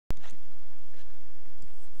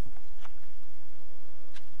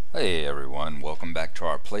Hey everyone, welcome back to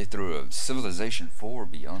our playthrough of Civilization 4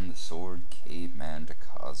 Beyond the Sword, Caveman to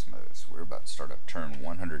Cosmos. We're about to start up turn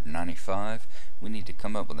 195. We need to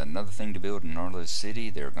come up with another thing to build in Narlo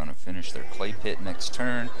City. They're going to finish their clay pit next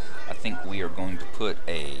turn. I think we are going to put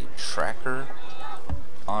a tracker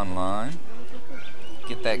online,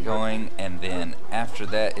 get that going, and then after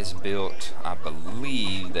that is built, I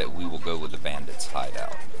believe that we will go with the bandits'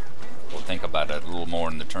 hideout. We'll think about it a little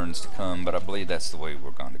more in the turns to come, but I believe that's the way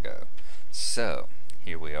we're going to go. So,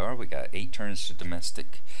 here we are. We got 8 turns to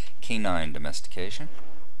canine domestication.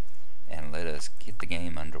 And let us get the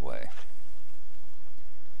game underway.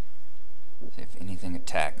 See if anything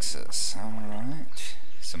attacks us. Alright.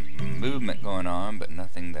 Some movement going on, but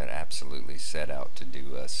nothing that absolutely set out to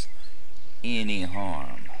do us any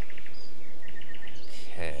harm.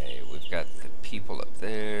 Okay, we've got the people up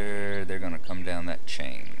there. They're going to come down that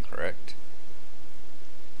chain, correct?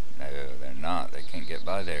 No, they're not. They can't get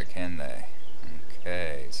by there, can they?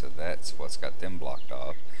 Okay, so that's what's got them blocked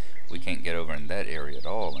off. We can't get over in that area at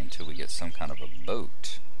all until we get some kind of a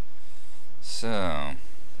boat. So,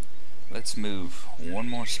 let's move one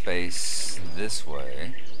more space this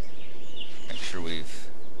way. Make sure we've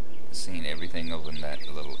seen everything over in that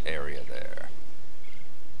little area there.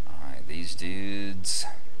 Alright, these dudes,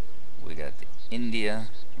 we got the India.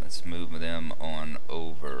 Let's move them on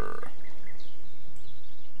over.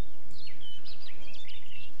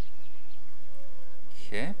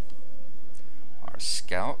 Okay. Our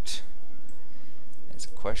scout. It's a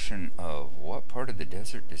question of what part of the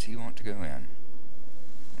desert does he want to go in.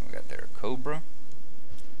 We got their Cobra.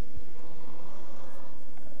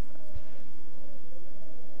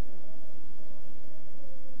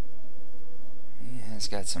 It's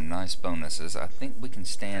got some nice bonuses. I think we can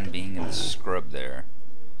stand being in the scrub there.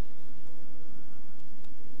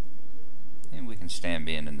 And we can stand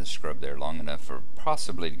being in the scrub there long enough for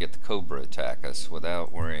possibly to get the Cobra attack us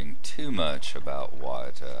without worrying too much about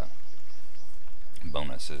what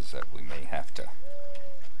bonuses that we may have to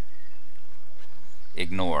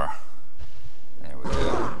ignore. There we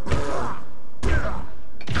go.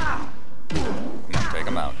 Come on, take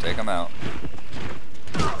them out, take them out.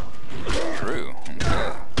 True.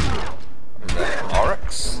 Okay. What is that?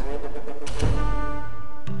 Oryx? Alright,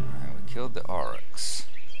 we killed the Oryx.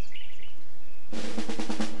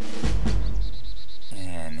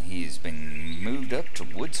 And he's been moved up to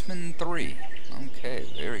Woodsman 3. Okay,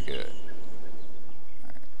 very good.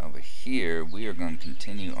 Right, over here, we are going to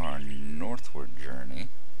continue our northward journey.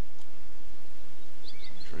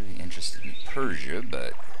 I'm really interested in Persia,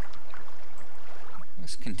 but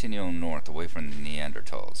let's continue on north away from the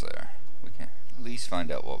Neanderthals there. We can at least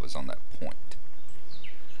find out what was on that point.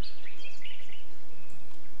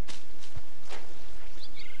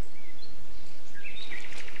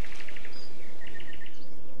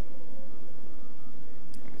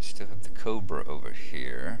 We still have the Cobra over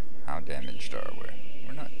here. How damaged are we?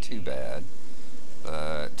 We're not too bad,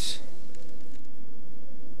 but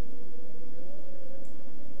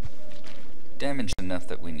damaged enough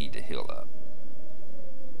that we need to heal up.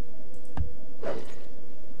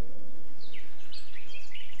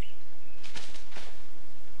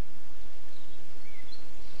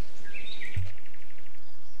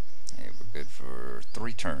 Good for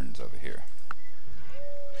 3 turns over here.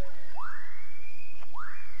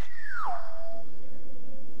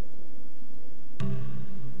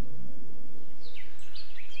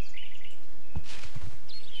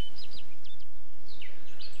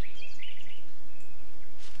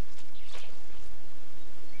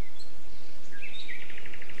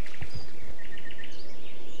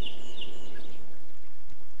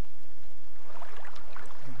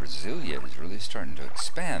 Brasilia is really starting to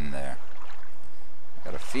expand there.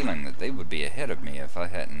 Got a feeling that they would be ahead of me if I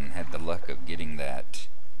hadn't had the luck of getting that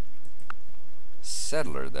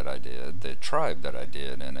settler that I did, the tribe that I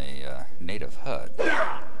did in a native hut.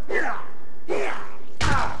 Oh,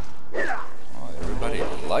 everybody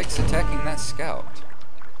likes attacking that scout.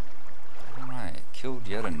 Alright, killed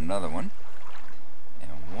yet another one.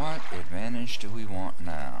 And what advantage do we want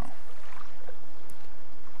now?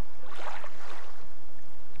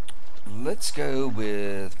 Let's go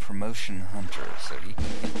with Promotion Hunter, so he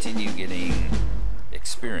can continue getting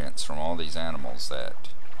experience from all these animals that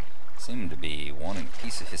seem to be wanting a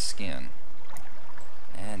piece of his skin.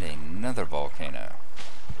 And another volcano.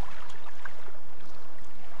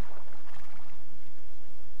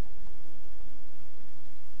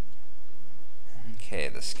 Okay,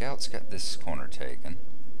 the scouts got this corner taken.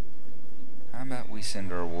 How about we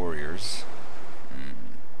send our warriors?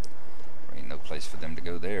 Ain't no place for them to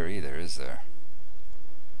go there either, is there?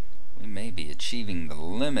 We may may be achieving the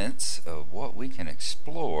limits of what we can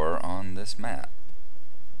explore on this map.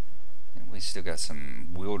 And we still got some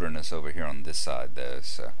wilderness over here on this side though,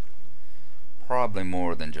 so probably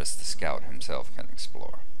more than just the scout himself can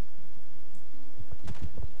explore.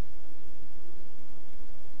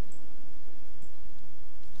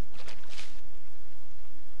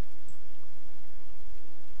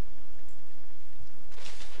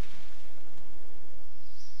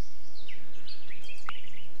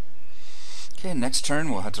 Okay, next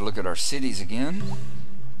turn we'll have to look at our cities again.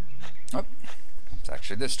 Oh, it's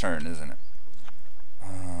actually this turn, isn't it?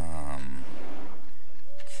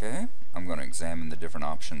 Okay, I'm going to examine the different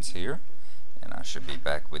options here, and I should be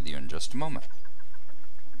back with you in just a moment.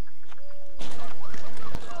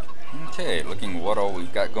 Okay, looking at what all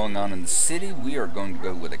we've got going on in the city, we are going to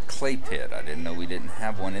go with a clay pit. I didn't know we didn't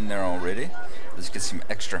have one in there already. Let's get some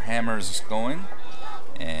extra hammers going,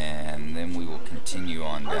 and then we will continue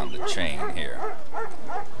on down the chain here.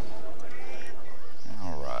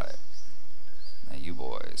 Alright. Now you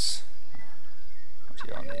boys, what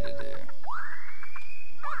y'all need to do?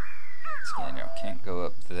 Again, y'all can't go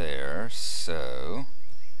up there, so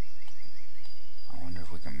I wonder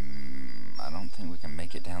if we can... I don't think we can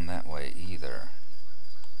make it down that way either.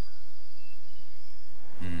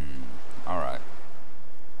 Alright.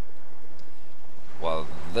 While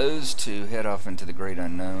those two head off into the great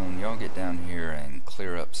unknown, y'all get down here and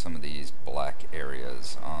clear up some of these black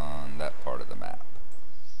areas on that part of the map.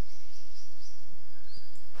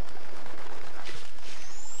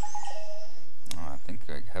 Oh, I think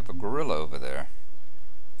I have a gorilla over there.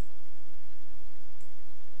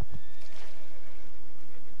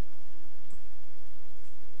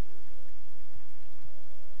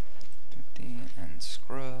 And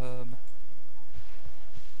scrub.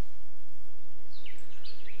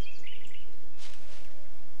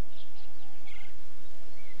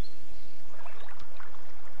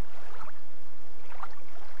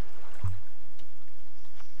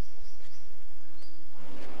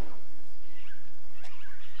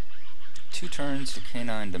 Two turns to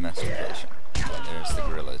canine domestication. There's the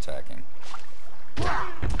gorilla attacking.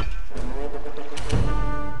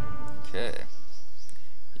 Okay.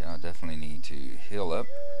 Yeah, I definitely need to heal up.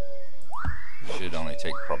 Should only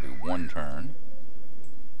take probably one turn.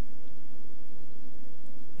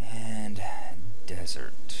 And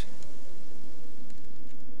desert.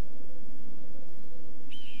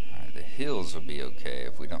 Alright, the hills will be okay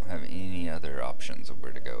if we don't have any other options of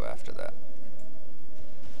where to go after that.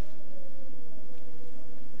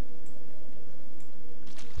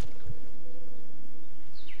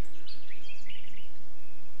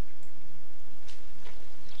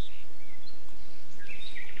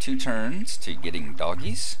 Two turns to getting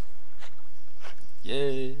doggies.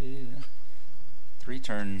 Yay! 3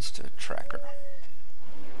 turns to tracker.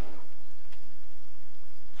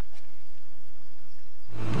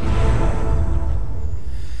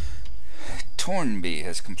 Tornby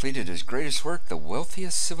has completed his greatest work, the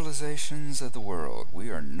wealthiest civilizations of the world. We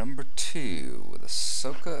are number 2, with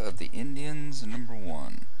Ahsoka of the Indians number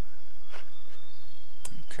 1.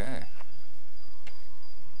 Okay.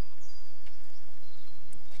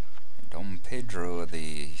 Dom Pedro of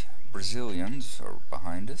the Brazilians are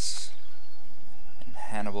behind us, and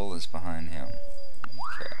Hannibal is behind him.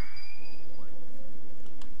 Okay.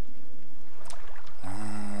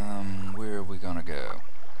 Where are we gonna go?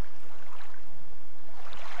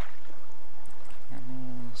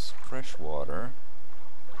 Camels, fresh water.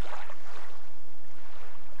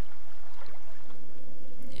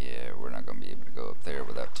 Yeah, we're not gonna be able to go up there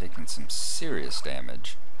without taking some serious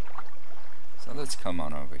damage. So let's come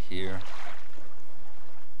on over here.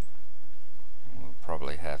 We'll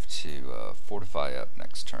probably have to fortify up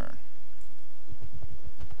next turn.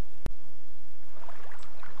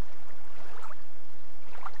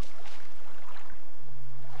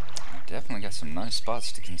 Definitely got some nice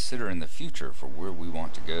spots to consider in the future for where we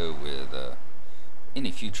want to go with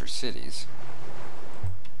any future cities.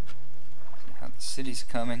 See how the city's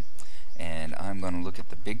coming, and I'm going to look at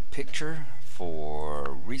the big picture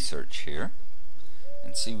for research here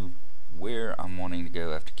and see where I'm wanting to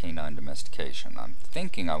go after canine domestication. I'm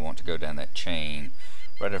thinking I want to go down that chain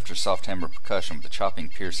right after soft hammer percussion with the chopping,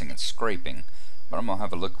 piercing, and scraping, but I'm going to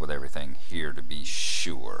have a look with everything here to be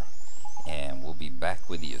sure, and we'll be back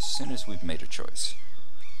with you as soon as we've made a choice.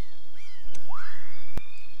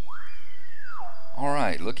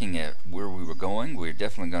 Alright, looking at where we were going, we're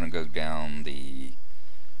definitely going to go down the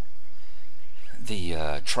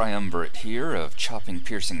triumvirate here of chopping,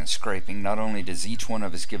 piercing, and scraping. Not only does each one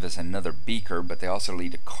of us give us another beaker, but they also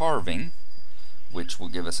lead to carving, which will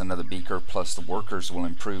give us another beaker, plus the workers will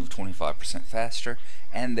improve 25% faster,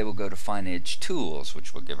 and they will go to fine edge tools,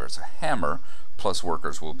 which will give us a hammer, plus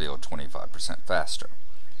workers will build 25% faster.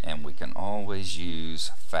 And we can always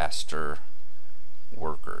use faster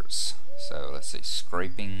workers. So let's see,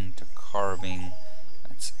 scraping to carving,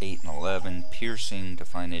 that's 8 and 11. Piercing to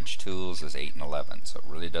fine edge tools is 8 and 11. So it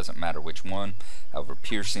really doesn't matter which one. However,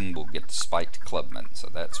 piercing will get the spiked clubman. So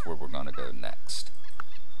that's where we're going to go next.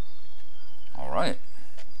 Alright.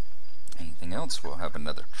 Anything else? We'll have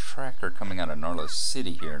another tracker coming out of Gnarlo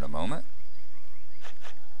City here in a moment.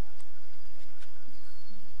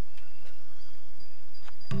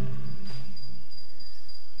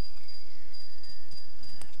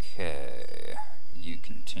 Okay, you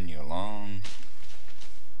continue along.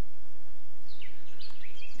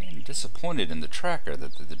 I'm disappointed in the tracker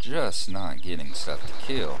that they're just not getting stuff to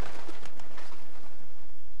kill.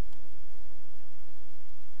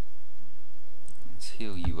 Let's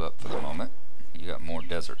heal you up for the moment. You got more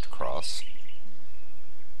desert to cross.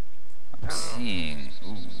 I'm seeing...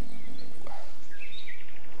 Ooh.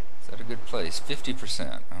 Is that a good place?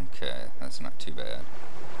 50%. Okay, that's not too bad.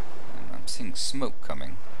 And I'm seeing smoke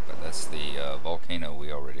coming, but that's the volcano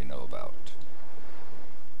we already know about.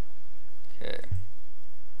 Okay.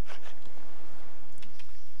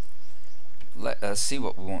 Let us see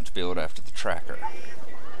what we want to build after the tracker.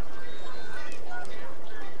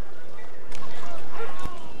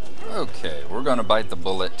 Okay, we're going to bite the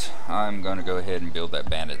bullet. I'm going to go ahead and build that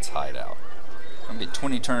bandit's hideout. It's going to be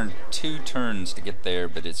 22 turns to get there,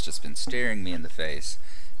 but it's just been staring me in the face.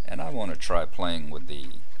 And I want to try playing with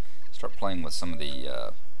start playing with some of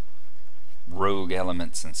the rogue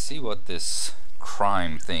elements and see what this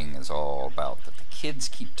crime thing is all about that the kids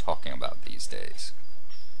keep talking about these days.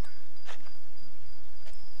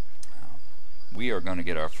 We are going to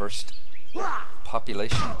get our first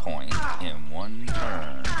population point in one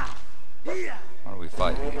turn. What are we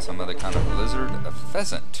fighting? Some other kind of lizard? A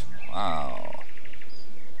pheasant. Wow.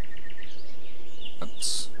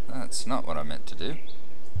 Oops, that's not what I meant to do.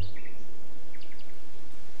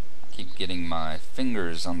 I keep getting my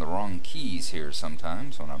fingers on the wrong keys here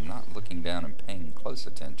sometimes when I'm not looking down and paying close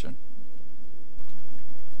attention.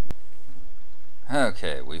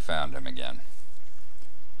 Okay, we found him again.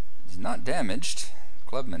 He's not damaged.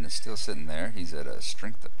 Clubman is still sitting there. He's at a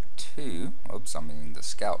strength of 2. Oops, I mean the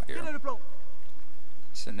scout here.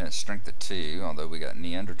 Sitting at a strength of 2, although we got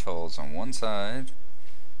Neanderthals on one side.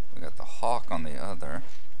 We got the hawk on the other.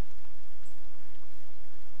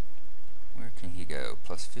 Where can he go?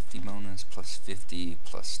 Plus 50 bonus, plus 50,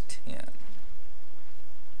 plus 10.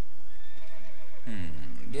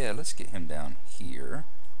 Yeah, let's get him down here.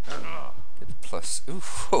 Get the plus.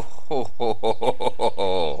 Oof. Ho, ho, ho, ho, ho,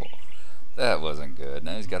 ho. That wasn't good.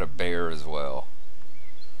 Now he's got a bear as well.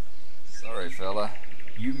 Sorry, fella.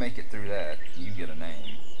 You make it through that, you get a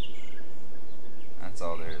name. That's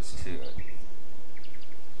all there is to it.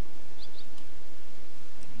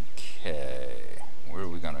 Okay. Where are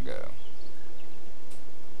we gonna go?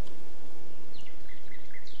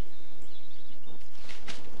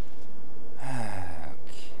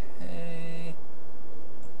 Okay.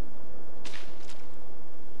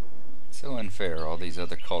 So unfair, all these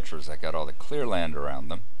other cultures that got all the clear land around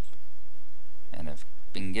them and have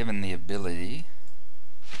been given the ability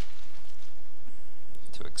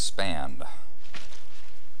to expand.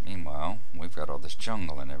 Meanwhile, we've got all this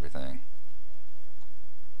jungle and everything.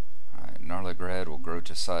 Alright, Gnarlandia will grow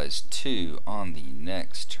to size 2 on the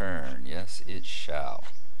next turn. Yes, it shall.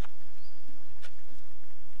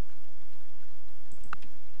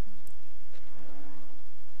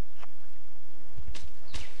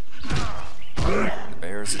 The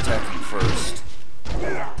bear's attacking first. And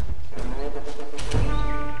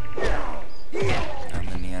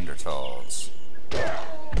the Neanderthals.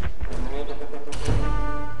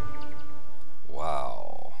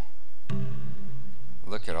 Wow.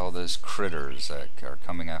 Look at all those critters that are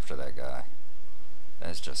coming after that guy.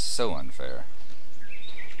 That's just so unfair.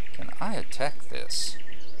 Can I attack this?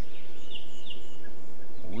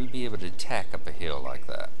 Will we be able to attack up a hill like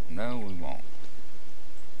that? No, we won't.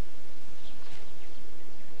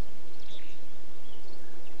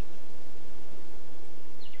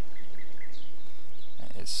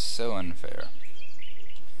 That is so unfair.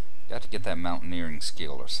 Got to get that mountaineering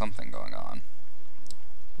skill or something going on.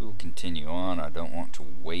 We will continue on. I don't want to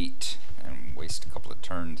wait and waste a couple of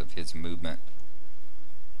turns of his movement.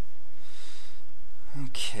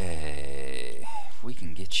 Okay, if we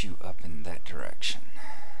can get you up in that direction.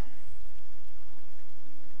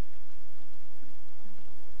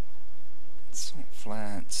 Salt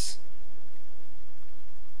flats.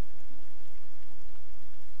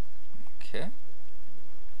 Okay.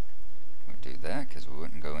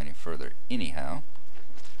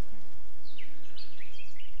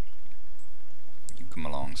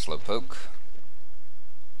 along, Slowpoke.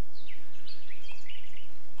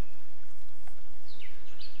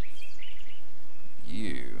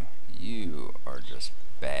 You are just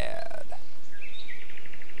bad.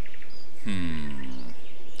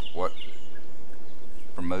 What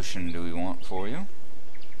promotion do we want for you?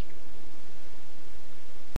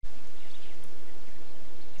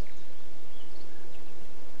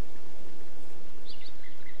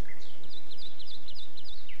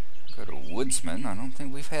 Go to Woodsman. I don't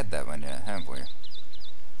think we've had that one yet, have we?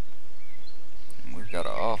 And we've got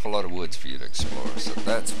an awful lot of woods for you to explore, so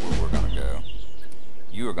that's where we're gonna go.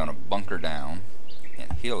 You are gonna bunker down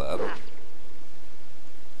and heal up.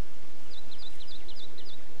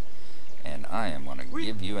 And I am gonna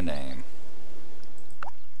give you a name.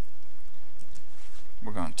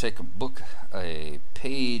 We're gonna take a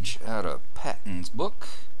page out of Patton's book.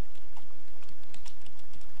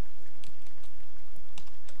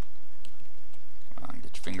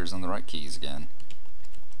 Get your fingers on the right keys again.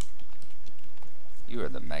 You are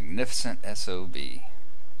the magnificent SOB.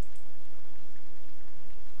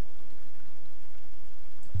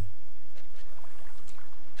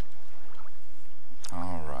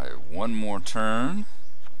 One more turn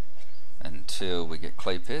until we get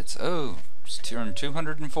clay pits. Oh, it's turn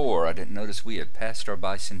 204. I didn't notice we had passed our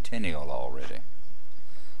bicentennial already.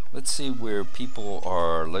 Let's see where people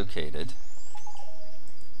are located.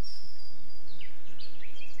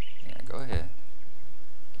 Yeah, go ahead.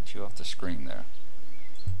 Get you off the screen there.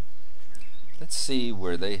 Let's see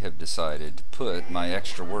where they have decided to put my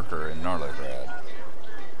extra worker in Gnarlandia.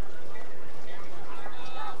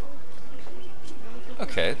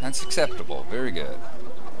 Okay, that's acceptable. Very good.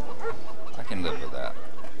 I can live with that.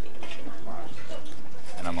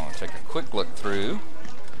 And I'm going to take a quick look through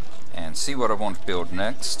and see what I want to build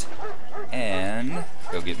next, and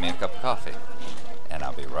go get me a cup of coffee. And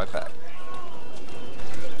I'll be right back.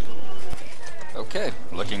 Okay,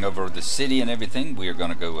 looking over the city and everything, we are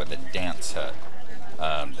going to go with a dance hut.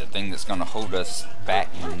 The thing that's going to hold us back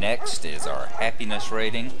next is our happiness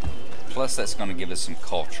rating. Plus, that's going to give us some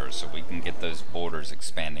culture, so we can get those borders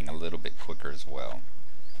expanding a little bit quicker as well.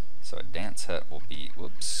 So a dance hut will be,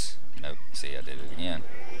 whoops, nope, see, I did it again.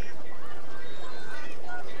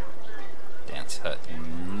 Dance hut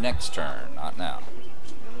next turn, not now.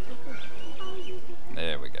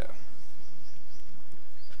 There we go.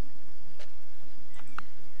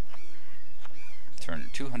 Turn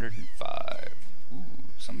 205. Ooh,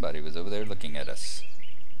 somebody was over there looking at us.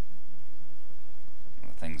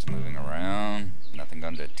 Things moving around. Nothing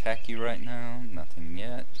going to attack you right now. Nothing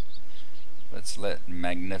yet. Let's let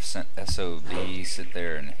magnificent SOB sit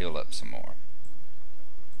there and heal up some more.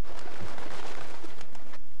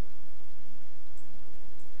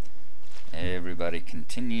 Everybody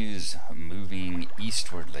continues moving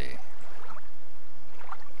eastwardly.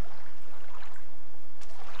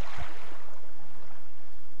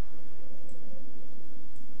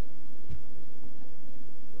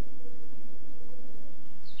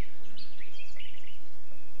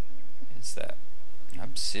 That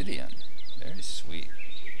obsidian, very sweet.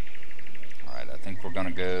 Alright, I think we're gonna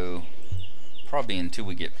go probably until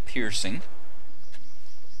we get piercing.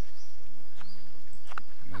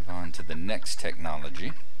 Move on to the next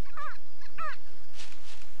technology.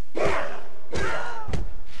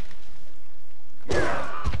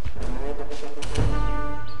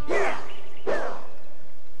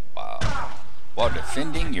 While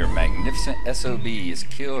defending, your magnificent SOB has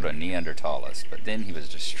killed a Neanderthalis, but then he was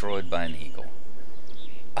destroyed by an eagle.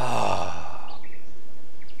 Ah.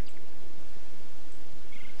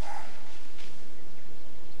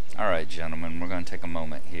 Alright, gentlemen, we're going to take a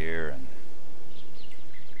moment here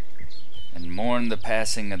and mourn the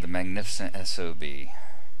passing of the magnificent SOB.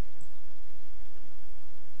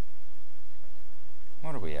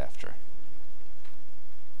 What are we after?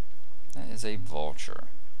 That is a vulture.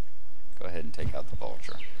 Go ahead and take out the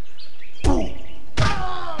vulture.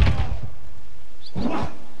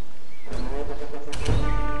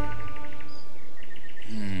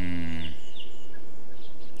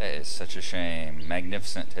 That is such a shame.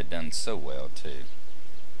 Magnificent had done so well too.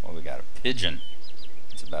 Well, we got a pigeon.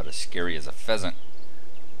 It's about as scary as a pheasant.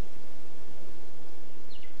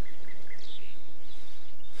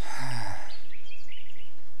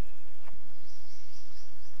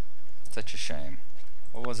 Such a shame.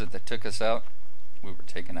 What was it that took us out? We were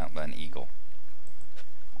taken out by an eagle.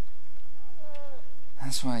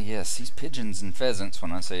 That's why, yes, these pigeons and pheasants,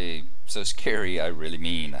 when I say so scary, I really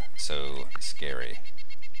mean so scary.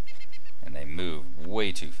 And they move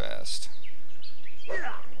way too fast.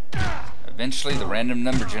 Eventually, the random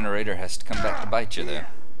number generator has to come back to bite you, though.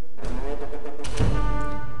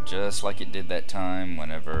 just like it did that time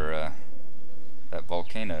whenever that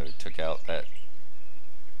volcano took out that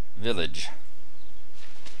village.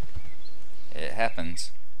 It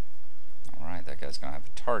happens. Alright, that guy's gonna have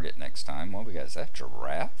a target next time. What we got? Is that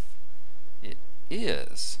giraffe? It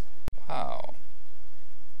is. Wow.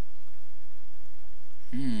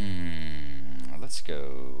 Let's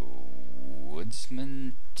go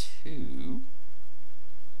Woodsman 2.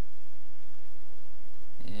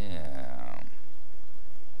 Yeah.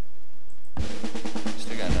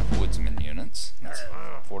 Still got enough Woodsman units. Let's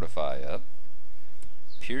fortify up.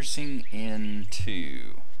 Piercing in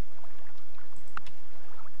 2.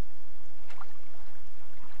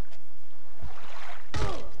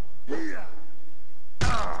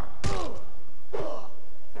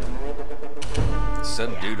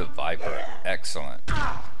 Subdued a Viper. Excellent.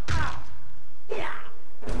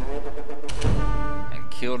 And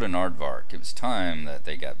killed an aardvark. It was time that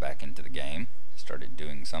they got back into the game. Started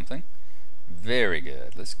doing something. Very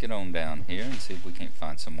good. Let's get on down here and see if we can't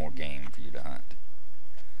find some more game for you to hunt.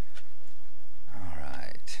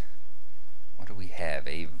 Alright. What do we have?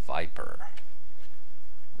 A Viper.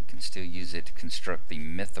 We can still use it to construct the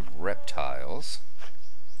Myth of Reptiles.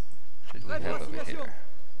 What did we have over here?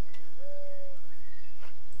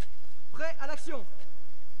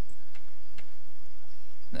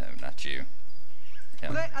 No, not you.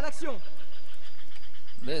 Him.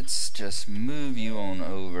 Let's just move you on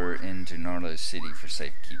over into Gnarlo City for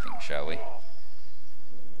safekeeping, shall we?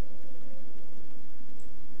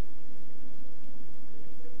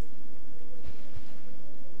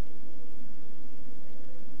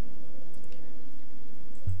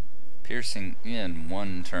 Piercing in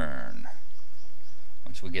 1 turn.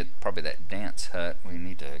 Once we get probably that dance hut, we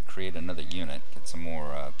need to create another unit, get some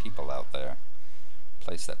more people out there.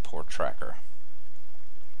 Place that poor tracker.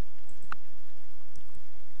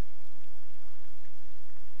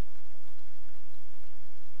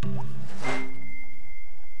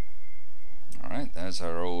 Alright, that's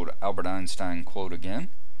our old Albert Einstein quote again.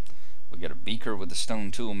 We got a beaker with a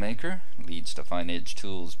stone tool maker, leads to fine edge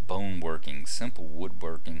tools, bone working, simple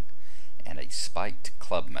woodworking, and a spiked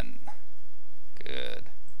clubman. Good.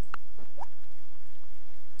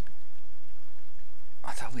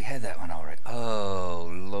 I thought we had that one already.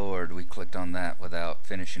 Oh, Lord, we clicked on that without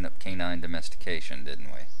finishing up canine domestication, didn't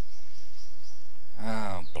we?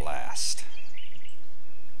 Oh, blast.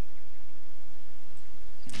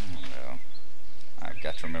 Well, I've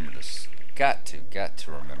got to remember to, got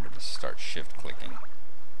to remember to start shift clicking.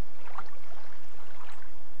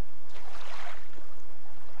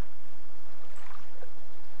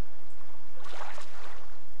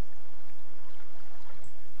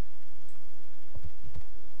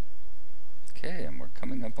 Okay, and we're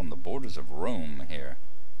coming up on the borders of Rome here.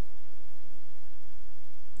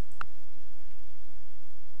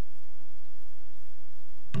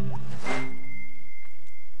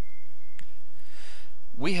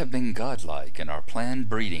 We have been godlike in our planned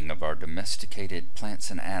breeding of our domesticated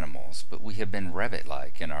plants and animals, but we have been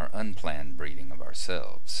rabbit-like in our unplanned breeding of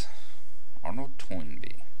ourselves. Arnold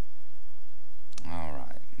Toynbee.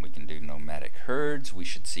 Alright, we can do nomadic herds. We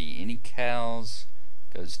should see any cows.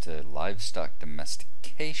 Goes to livestock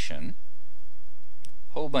domestication,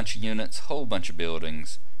 whole bunch of units, whole bunch of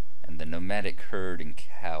buildings, and the nomadic herd and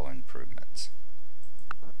cow improvements.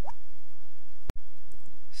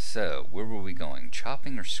 So, where were we going?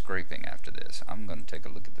 Chopping or scraping after this? I'm going to take a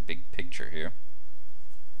look at the big picture here,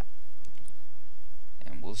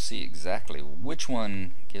 and we'll see exactly which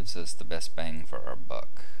one gives us the best bang for our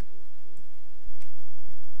buck.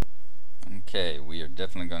 Okay, we are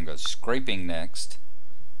definitely going to go scraping next.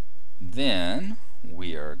 Then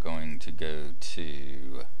we are going to go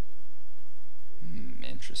to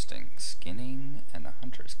interesting, skinning and a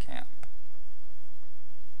hunter's camp.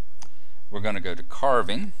 We're going to go to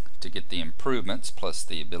carving to get the improvements plus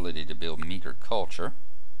the ability to build meager culture,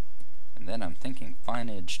 and then I'm thinking fine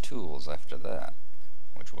edge tools after that,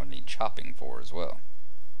 which we'll need chopping for as well.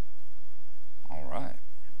 Alright,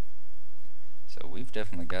 so we've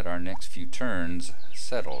definitely got our next few turns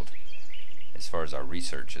settled as far as our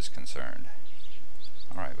research is concerned.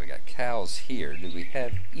 Alright, we got cows here. Do we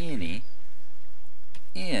have any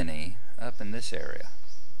up in this area?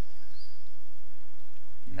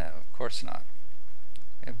 No, of course not.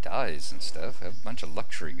 We have dyes and stuff. We have a bunch of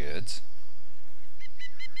luxury goods.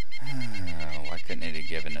 Why couldn't it have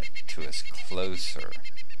given it to us closer?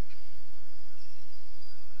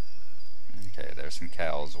 Okay, there's some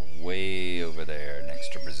cows way over there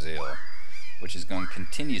next to Brazil, which is going to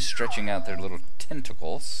continue stretching out their little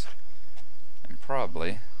tentacles and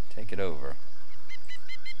probably take it over.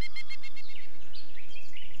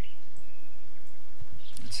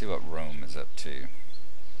 Let's see what Rome is up to.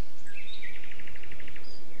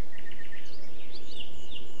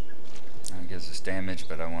 That gives us damage,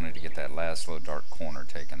 but I wanted to get that last little dark corner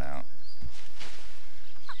taken out.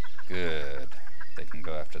 Good. They can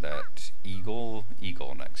go after that eagle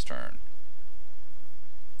next turn.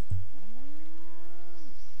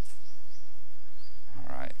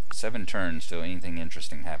 Alright, 7 turns till anything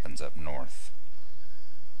interesting happens up north.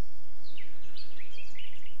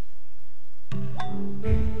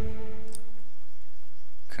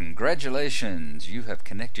 Congratulations! You have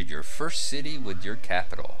connected your first city with your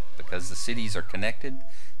capital. Because the cities are connected,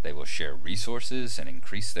 they will share resources and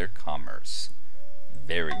increase their commerce.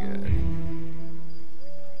 Very good.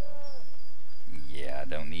 Yeah, I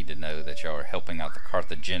don't need to know that y'all are helping out the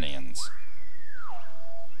Carthaginians.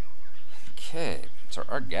 Okay, so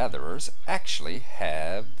our gatherers actually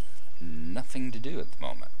have nothing to do at the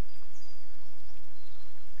moment.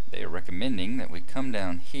 They are recommending that we come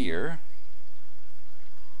down here.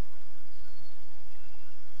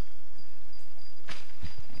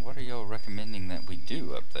 What are y'all recommending that we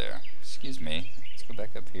do up there? Excuse me, let's go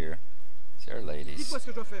back up here. See our ladies. A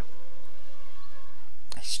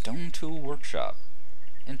stone tool workshop.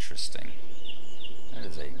 Interesting. That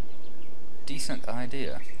is a decent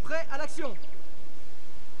idea. Okay,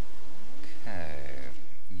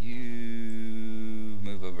 you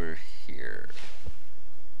move over here.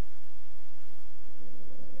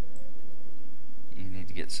 You need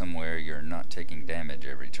to get somewhere you're not taking damage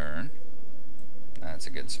every turn. That's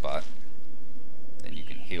a good spot. Then you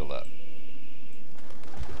can heal up.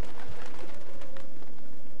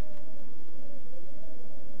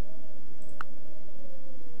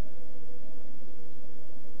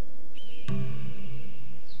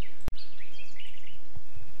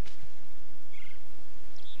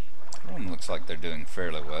 Rome looks like they're doing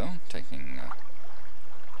fairly well, taking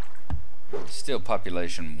still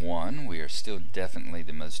population 1. We are still definitely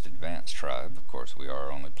the most advanced tribe. Of course, we are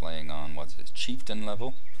only playing on, what's it, chieftain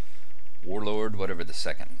level? Warlord, whatever the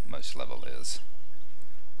second most level is.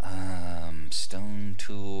 Stone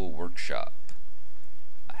tool workshop.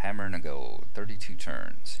 A hammer and a gold. 32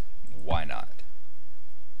 turns. Why not?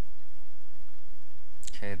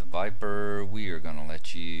 Okay, the Viper, we are going to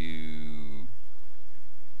let you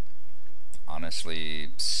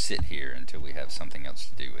honestly sit here until we have something else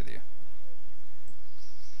to do with you.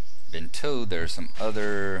 Been told there are some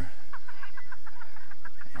other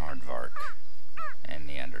aardvark and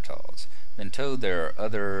Neanderthals. Been told there are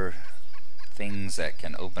other things that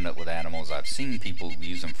can open up with animals. I've seen people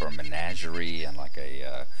use them for a menagerie and like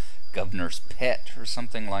a governor's pet or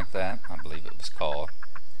something like that, I believe it was called.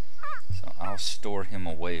 So I'll store him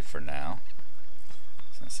away for now,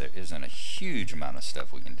 since there isn't a huge amount of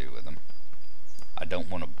stuff we can do with him. I don't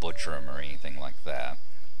want to butcher him or anything like that.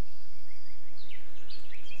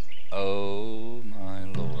 Oh my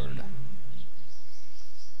lord.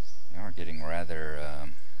 You are getting rather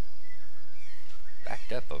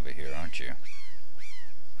backed up over here, aren't you?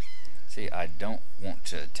 See, I don't want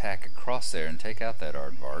to attack across there and take out that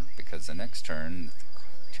aardvark, because the next turn,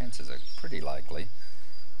 the chances are pretty likely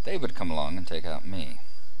they would come along and take out me.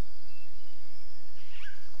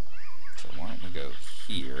 So why don't we go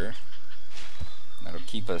here? That'll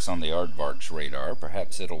keep us on the aardvark's radar.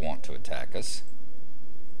 Perhaps it'll want to attack us.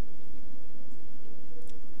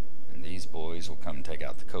 These boys will come take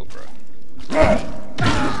out the cobra. The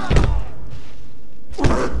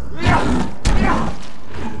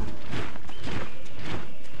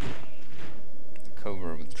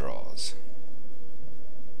cobra withdraws.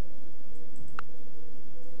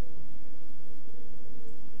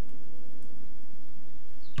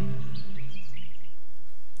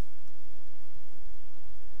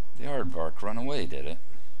 The aardvark run away, did it?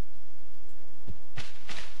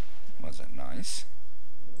 Was it nice?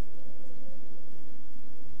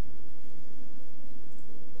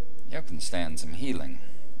 You can stand some healing.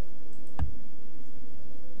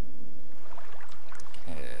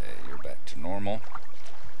 Okay, you're back to normal.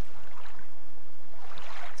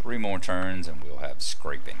 3 more turns and we'll have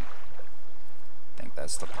scraping. I think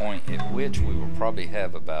that's the point at which we will probably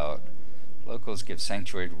have about locals give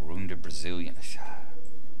sanctuary to wounded Brazilians.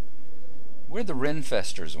 We're the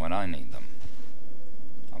Renfesters when I need them.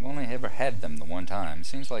 I've only ever had them the one time.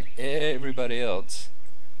 Seems like everybody else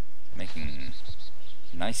making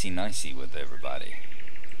nicey with everybody.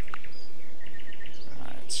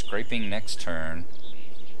 Alright, scraping next turn.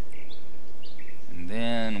 And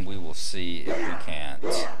then we will see if we can't.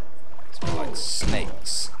 It's like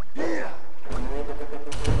snakes.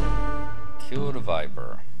 Kill the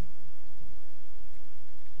Viper.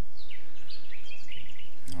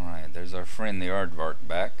 Alright, there's our friend the aardvark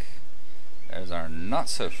back. There's our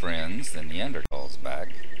not-so-friends, the Neanderthals, back.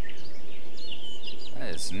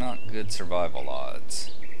 That is not good survival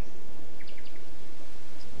odds.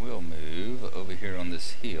 So we'll move over here on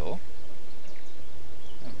this hill.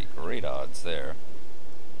 That'd be great odds there.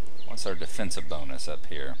 What's our defensive bonus up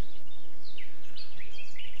here?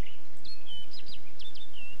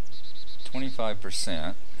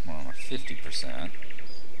 25%. We're on a 50%.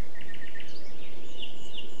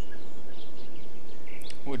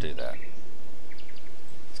 We'll do that.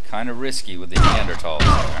 It's kind of risky with the Neanderthals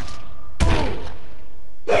there.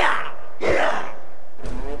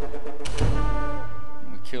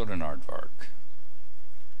 We killed an aardvark.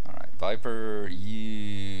 Alright, Viper,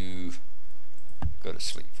 you go to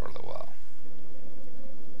sleep for a little while.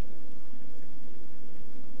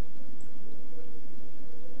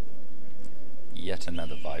 Yet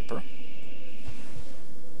another Viper.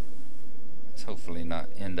 Let's hopefully not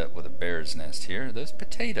end up with a bear's nest here. Those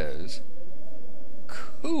potatoes.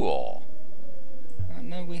 Cool. I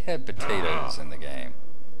know we had potatoes in the game.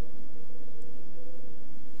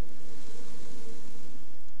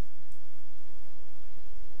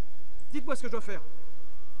 Dites-moi ce que je dois faire.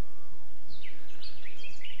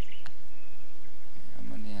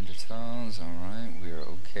 Neanderthals, alright, we are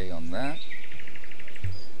okay on that.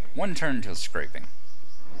 One turn till scraping.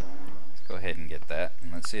 Let's go ahead and get that.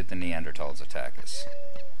 And let's see if the Neanderthals attack us.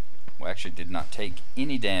 We actually did not take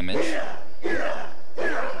any damage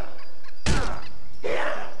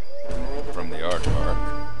from the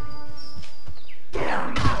aardvark.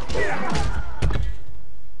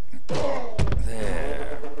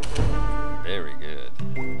 There. Very good.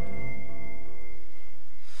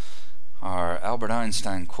 Our Albert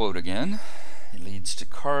Einstein quote again. It leads to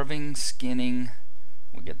carving, skinning.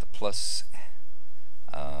 We get the plus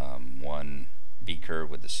 1 beaker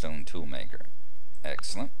with the stone tool maker.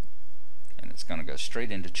 Excellent. And it's going to go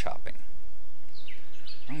straight into chopping.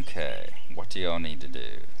 Okay, what do y'all need to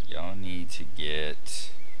do? Y'all need to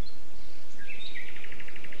get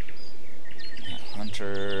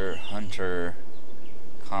hunter,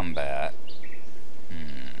 combat.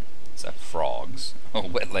 Is that frogs? Oh,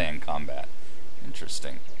 wetland combat.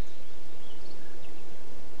 Interesting.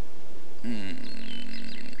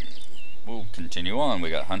 We'll continue on. We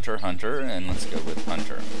got hunter, and let's go with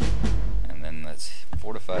hunter. And then let's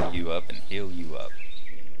fortify you up and heal you up.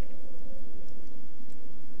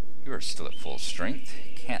 You are still at full strength.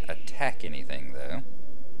 Can't attack anything though.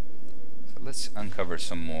 So let's uncover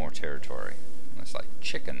some more territory. Looks like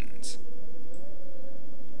chickens.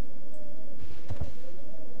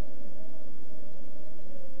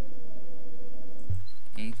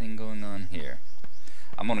 Anything going on here?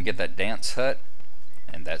 I'm gonna get that dance hut,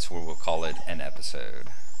 and that's where we'll call it an episode.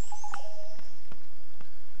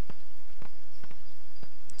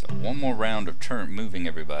 So one more round of turn moving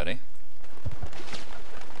everybody.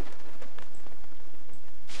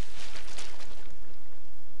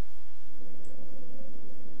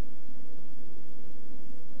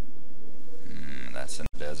 That's in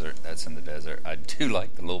the desert. That's in the desert. I do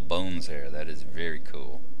like the little bones there. That is very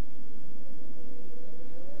cool.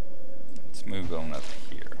 Let's move on up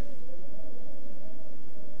here.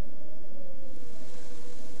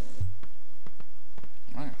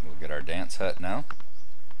 Alright, we'll get our dance hut now.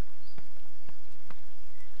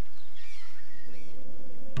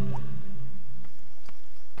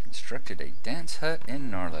 Constructed a dance hut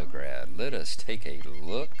in Gnarlandia. Let us take a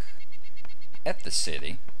look at the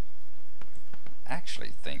city.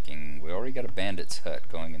 Actually thinking we already got a bandit's hut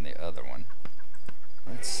going in the other one.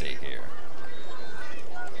 Let's see here.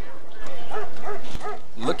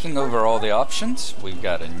 Looking over all the options, we've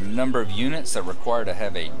got a number of units that require to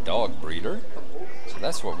have a dog breeder. So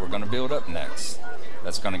that's what we're going to build up next.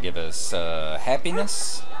 That's going to give us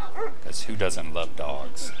happiness, because who doesn't love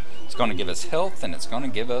dogs? It's going to give us health, and it's going to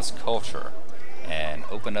give us culture, and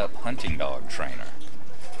open up hunting dog trainer.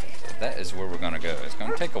 So that is where we're going to go. It's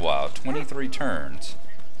going to take a while, 23 turns,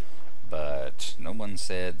 but no one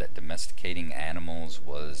said that domesticating animals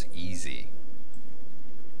was easy.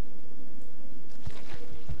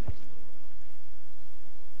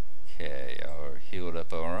 Okay, y'all are healed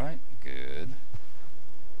up alright. Good.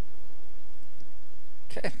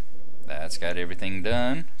 Okay, that's got everything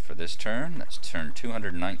done for this turn. That's turn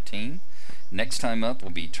 219. Next time up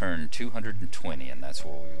will be turn 220, and that's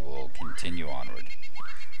where we will continue onward.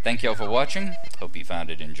 Thank y'all for watching. Hope you found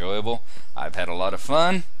it enjoyable. I've had a lot of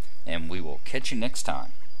fun, and we will catch you next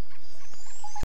time.